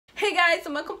Hey guys,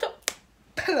 and welcome to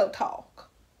Pillow Talk.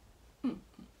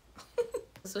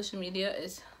 Social media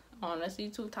is honestly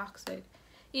too toxic.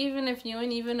 Even if you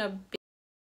ain't even a big...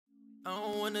 I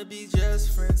don't wanna be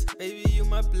just friends, baby, you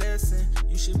my blessing.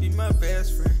 You should be my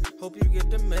best friend. Hope you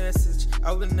get the message.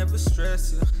 I will never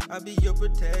stress you. I'll be your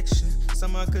protection.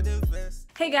 Some I could invest.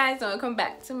 Hey guys, and welcome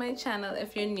back to my channel.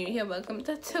 If you're new here, welcome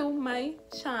to my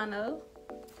channel.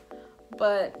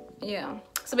 But yeah,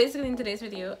 so basically in today's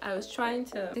video I was trying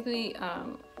to basically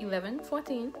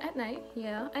 11:14 at night.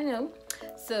 Yeah, I know.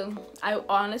 So I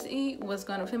honestly was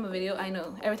gonna film a video. I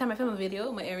know every time I film a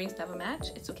video my earrings never match.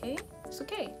 It's okay, it's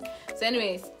okay. So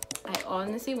anyways, I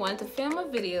honestly wanted to film a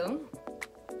video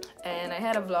and I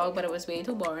had a vlog, but it was way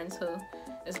too boring. So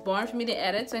it's boring for me to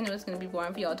edit, so I know it's gonna be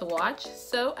boring for y'all to watch,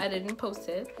 so I didn't post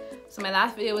it. So my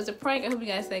last video was a prank. I hope you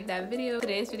guys like that video.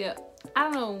 Today's video, I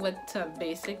don't know what to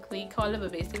basically call it,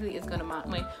 but basically it's gonna mark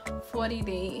my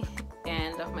 40-day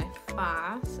end of my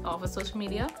fast off of social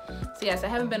media. So yes, I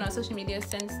haven't been on social media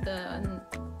since the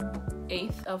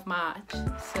 8th of March.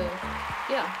 So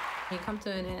yeah, we come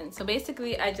to an end. So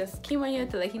basically I just came on here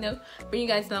to, like, you know, bring you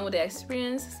guys along with the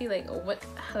experience, see like what,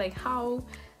 like how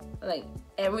like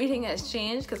everything has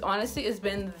changed, because honestly it's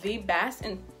been the best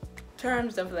in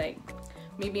terms of like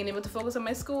me being able to focus on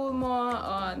my school more,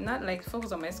 or not like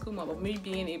focus on my school more, but me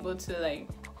being able to like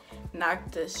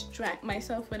not distract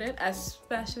myself with it,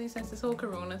 especially since this whole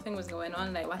corona thing was going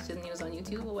on, like watching the news on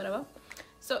YouTube or whatever.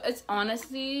 So it's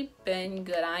honestly been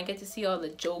good. I get to see all the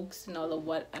jokes and all the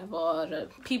whatever, all the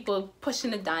people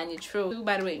pushing it down your throat.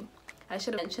 By the way, I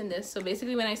should have mentioned this. So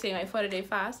basically when I say my 40-day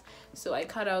fast, so I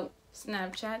cut out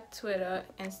Snapchat, Twitter,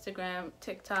 Instagram,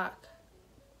 TikTok,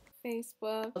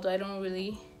 Facebook, although I don't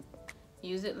really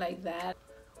use it like that.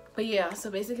 But yeah, so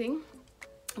basically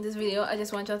this video I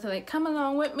just want y'all to like come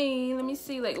along with me. Let me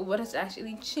see like what has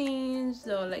actually changed,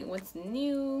 or like what's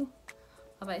new,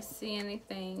 if I see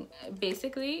anything.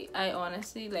 Basically I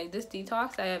honestly like this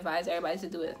detox, I advise everybody to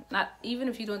do it. Not even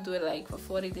if you don't do it like for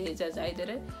 40 days as I did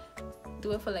it,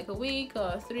 do it for like a week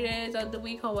or 3 days of the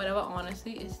week or whatever.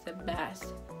 Honestly it's the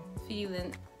best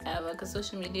feeling ever, because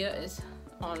social media is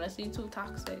honestly too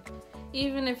toxic.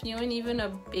 Even if you ain't even a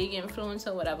big influencer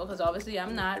or whatever, because obviously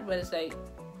I'm not, but it's like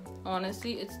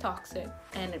honestly it's toxic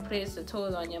and it plays a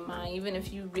toll on your mind, even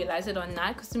if you realize it or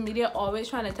not, because the media always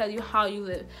trying to tell you how you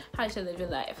live, how you should live your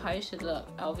life, how you should look.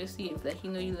 Obviously if like,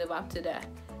 you know, you live up to that,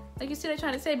 like you see they're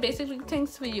trying to say basically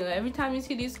things for you. Every time you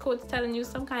see these quotes telling you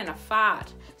some kind of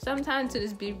fact, sometimes it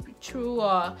is be true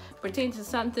or pertain to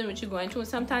something which you're going through, and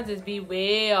sometimes it's be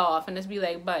way off, and it's be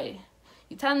like, but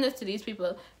you telling this to these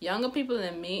people, younger people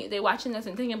than me, they watching this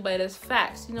and thinking, but it's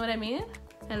facts, you know what I mean,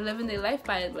 and living their life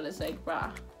by it. But it's like,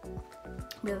 bruh,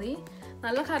 really?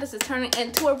 Now look how this is turning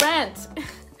into a rant.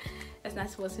 It's not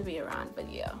supposed to be a rant, but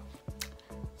yeah.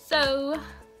 So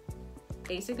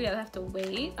basically I'll have to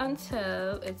wait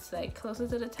until it's like closer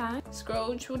to the time,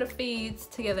 scroll through the feeds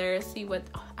together, see what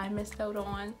I missed out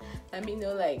on. Let me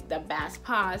know like the best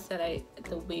parts, that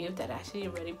the wave that actually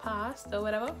already passed or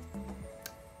whatever.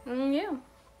 Yeah,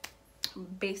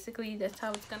 basically that's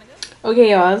how it's gonna go. Okay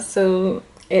y'all, so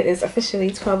it is officially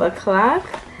 12 o'clock.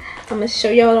 I'm gonna show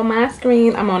y'all on my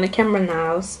screen. I'm on the camera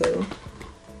now, so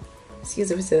excuse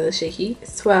if it's a little shaky.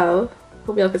 It's 12.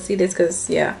 Hope y'all can see this, because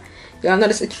yeah, y'all know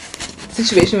the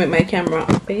situation with my camera.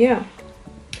 But yeah,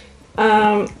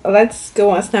 let's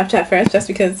go on Snapchat first, just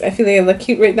because I feel like I look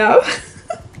cute right now.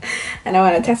 And I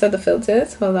want to test out the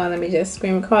filters. Hold on, let me just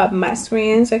screen record my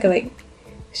screen so I can like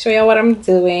show y'all what I'm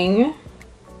doing.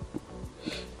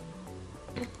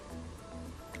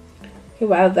 Okay,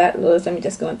 while that loads, let me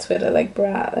just go on Twitter. Like,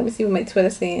 bruh, let me see what my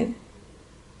Twitter's saying.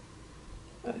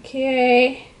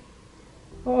 Okay,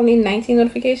 only 19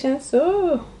 notifications.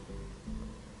 So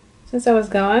since I was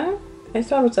gone, I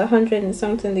thought it was 100 and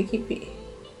something to keep it.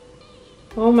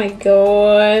 Oh my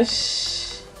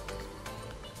gosh.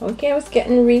 Okay, I was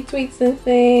getting retweets and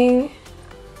thing.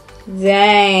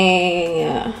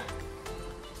 Dang.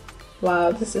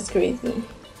 Wow, this is crazy.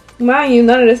 Mind you,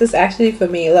 none of this is actually for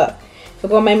me. Look, if I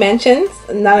go on my mentions,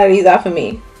 none of these are for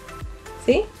me.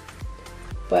 See?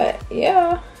 But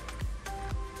yeah.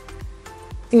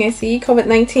 I see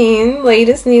COVID-19,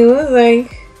 latest news,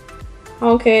 like,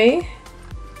 okay.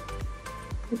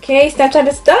 Okay, Snapchat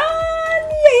is done!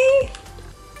 Yay!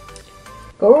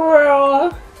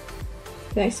 Girl!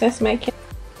 Can I access my camera?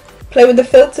 Play with the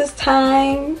filters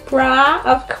time, brah.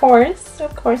 Of course,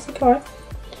 of course, of course.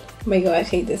 Oh my god, I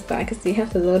hate this back because you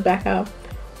have to load back up.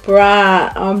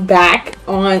 Bruh, I'm back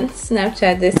on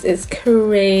Snapchat. This is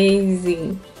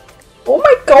crazy. Oh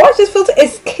my gosh, this filter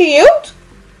is cute.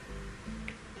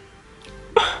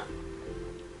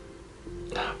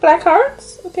 Black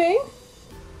hearts. Okay.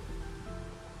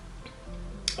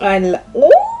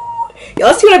 Ooh!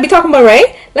 Y'all see what I be talking about,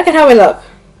 right? Look at how I look.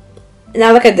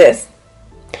 Now look at this.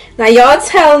 Now y'all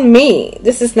tell me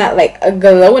this is not like a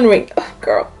glowing ring. Oh,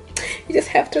 girl, you just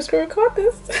have to record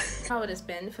this. How it has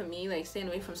been for me, like staying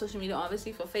away from social media,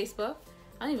 obviously for Facebook.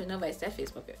 I don't even know if I said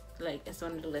Facebook, like it's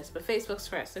on the list, but Facebook's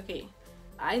first. Okay,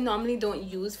 I normally don't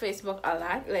use Facebook a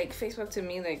lot. Like Facebook to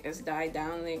me, like it's died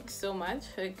down like so much.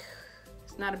 Like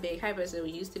it's not a big hype as it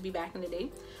used to be back in the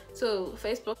day. So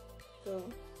Facebook. So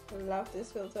I love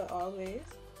this filter always.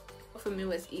 For me, it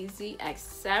was easy,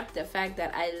 except the fact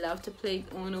that I love to play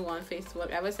Uno on Facebook.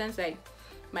 Ever since like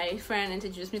my friend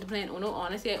introduced me to playing Uno,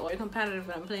 honestly, I always competitive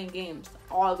when I'm playing games,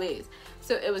 always.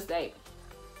 So it was like,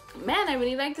 man, I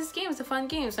really like this game. It's a fun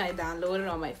game. So I downloaded it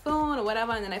on my phone or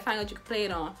whatever, and then I found out you could play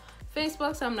it on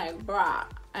Facebook. So I'm like, bruh,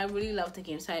 I really love the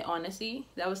game. So I honestly,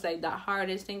 that was like the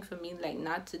hardest thing for me, like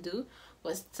not to do,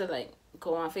 was to like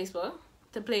go on Facebook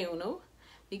to play Uno,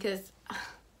 because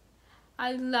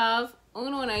I love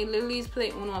Uno, and I literally play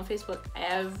Uno on Facebook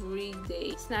every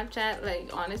day. Snapchat, like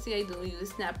honestly, I do use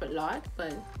Snap a lot,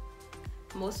 but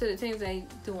most of the things I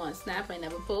do on Snap I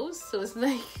never post. So it's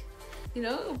like, you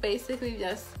know, basically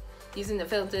just using the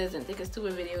filters and taking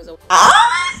stupid videos.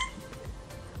 I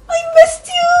missed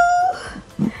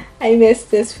you. I missed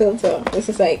this filter. This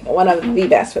is like one of the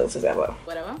best filters ever.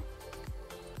 Whatever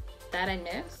that I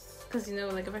missed. Because, you know,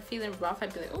 like if I'm feeling rough,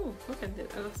 I'd be like, oh, look at this,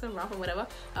 I look so rough or whatever.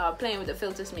 Playing with the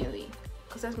filters mainly.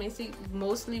 Because that's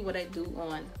mostly what I do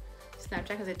on Snapchat,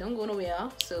 because I don't go nowhere.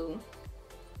 So,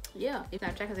 yeah.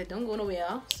 Snapchat, because I don't go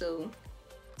nowhere. So,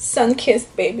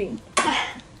 sun-kissed, baby.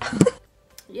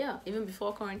 Yeah, even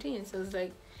before quarantine. So, it's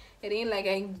like, it ain't like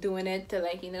I'm doing it to,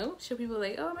 like, you know, show people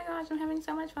like, oh my gosh, I'm having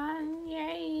so much fun.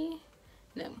 Yay.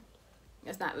 No,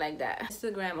 it's not like that.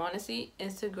 Instagram, honestly,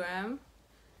 Instagram.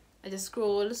 I just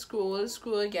scroll,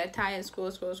 get tired, scroll,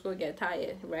 get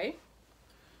tired, right?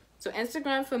 So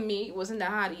Instagram for me wasn't that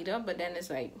hard either, but then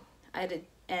it's like, I had to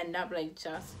end up like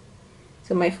just.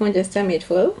 So my phone just tell me it's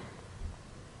full.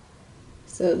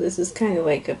 So this is kind of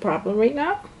like a problem right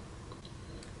now.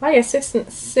 Wow, you have six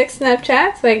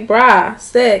Snapchats? Like, bruh,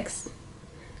 6.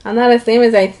 I'm not as same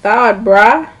as I thought,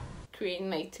 bruh.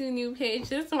 Creating like 2 new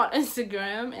pages on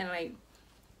Instagram, and like,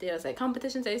 there was like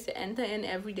competitions I used to enter in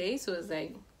every day, so it's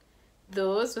like,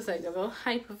 those was like a little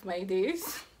hype of my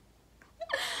days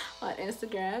on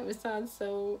Instagram. It sounds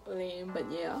so lame, but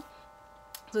yeah.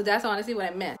 So that's honestly what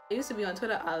I meant. I used to be on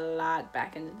Twitter a lot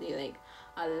back in the day, like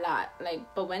a lot. Like,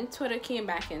 but when Twitter came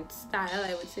back in style,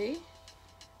 I would say,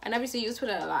 I never used to use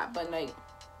Twitter a lot, but like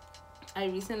I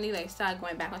recently like started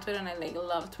going back on Twitter, and I like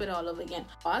love Twitter all over again.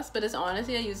 But it's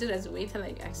honestly, I use it as a way to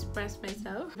like express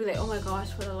myself. Be like, oh my gosh,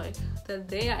 Twitter, like the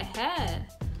day I had.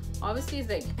 Obviously, it's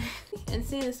like and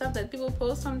seeing the stuff that people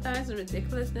post sometimes is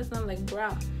ridiculousness, and I'm like,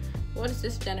 bruh, what is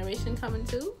this generation coming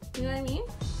to? You know what I mean?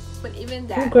 But even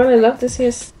that. Oh, girl, I love this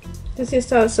hair. This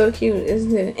hairstyle is so cute,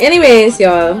 isn't it? Anyways,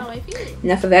 y'all,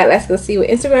 enough of that. Let's go see what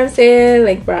Instagram said.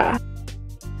 Like, bruh.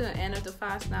 To the end of the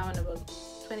fast now in about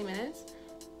 20 minutes.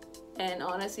 And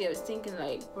honestly, I was thinking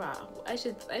like, bruh, I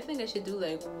think I should do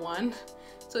like one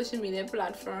social media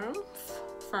platform.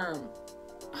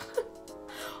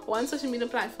 One social media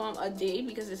platform a day,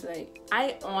 because it's like,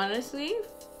 I honestly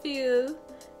feel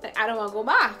like I don't want to go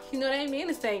back. You know what I mean?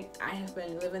 It's like, I have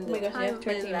been living the time of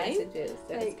my life. Messages.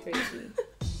 That's like, crazy.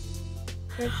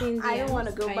 13 I don't want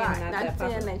to go back. Not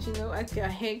saying that, you know, I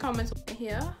hate comments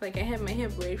here. Like, I had my hair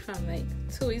braid from like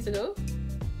 2 weeks ago.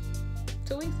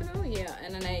 2 weeks ago? Yeah.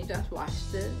 And then I just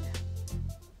washed it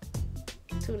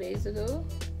 2 days ago.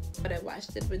 But I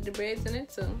washed it with the braids in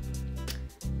it, so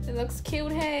it looks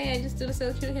cute. Hey, I just do the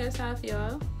so cute hair stuff,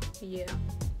 y'all. Yeah.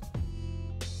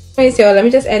 Anyways, y'all, let me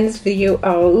just end this video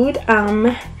out.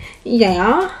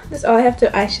 Yeah, that's all I have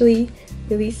to actually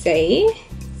really say.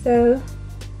 So,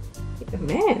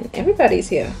 man, everybody's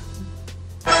here.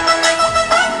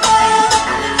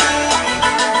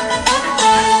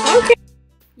 Okay.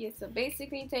 Yeah, so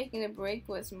basically taking a break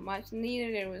was much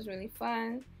needed. It was really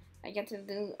fun. I get to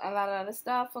do a lot of other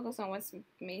stuff, focus on what's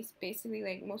basically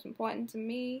like most important to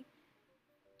me,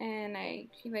 and I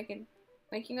feel like it,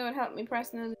 like, you know, it helped me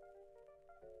personally.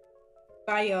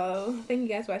 Bye, y'all. Thank you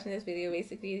guys for watching this video.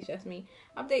 Basically, it's just me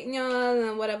updating y'all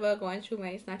and whatever, going through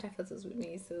my Snapchat filters with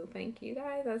me. So thank you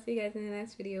guys. I'll see you guys in the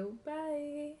next video.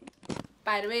 Bye.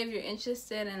 By the way, if you're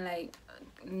interested in like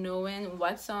knowing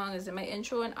what song is in my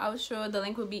intro and outro, the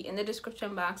link will be in the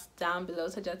description box down below.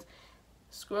 So just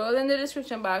scroll in the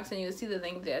description box and you'll see the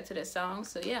link there to the song.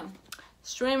 So yeah,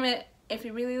 stream it if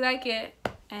you really like it.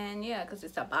 And yeah, because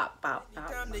it's a bop, bop, bop.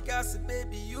 They gossip,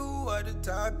 baby, you are the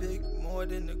topic. More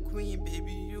than the queen,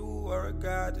 baby, you are a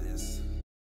goddess.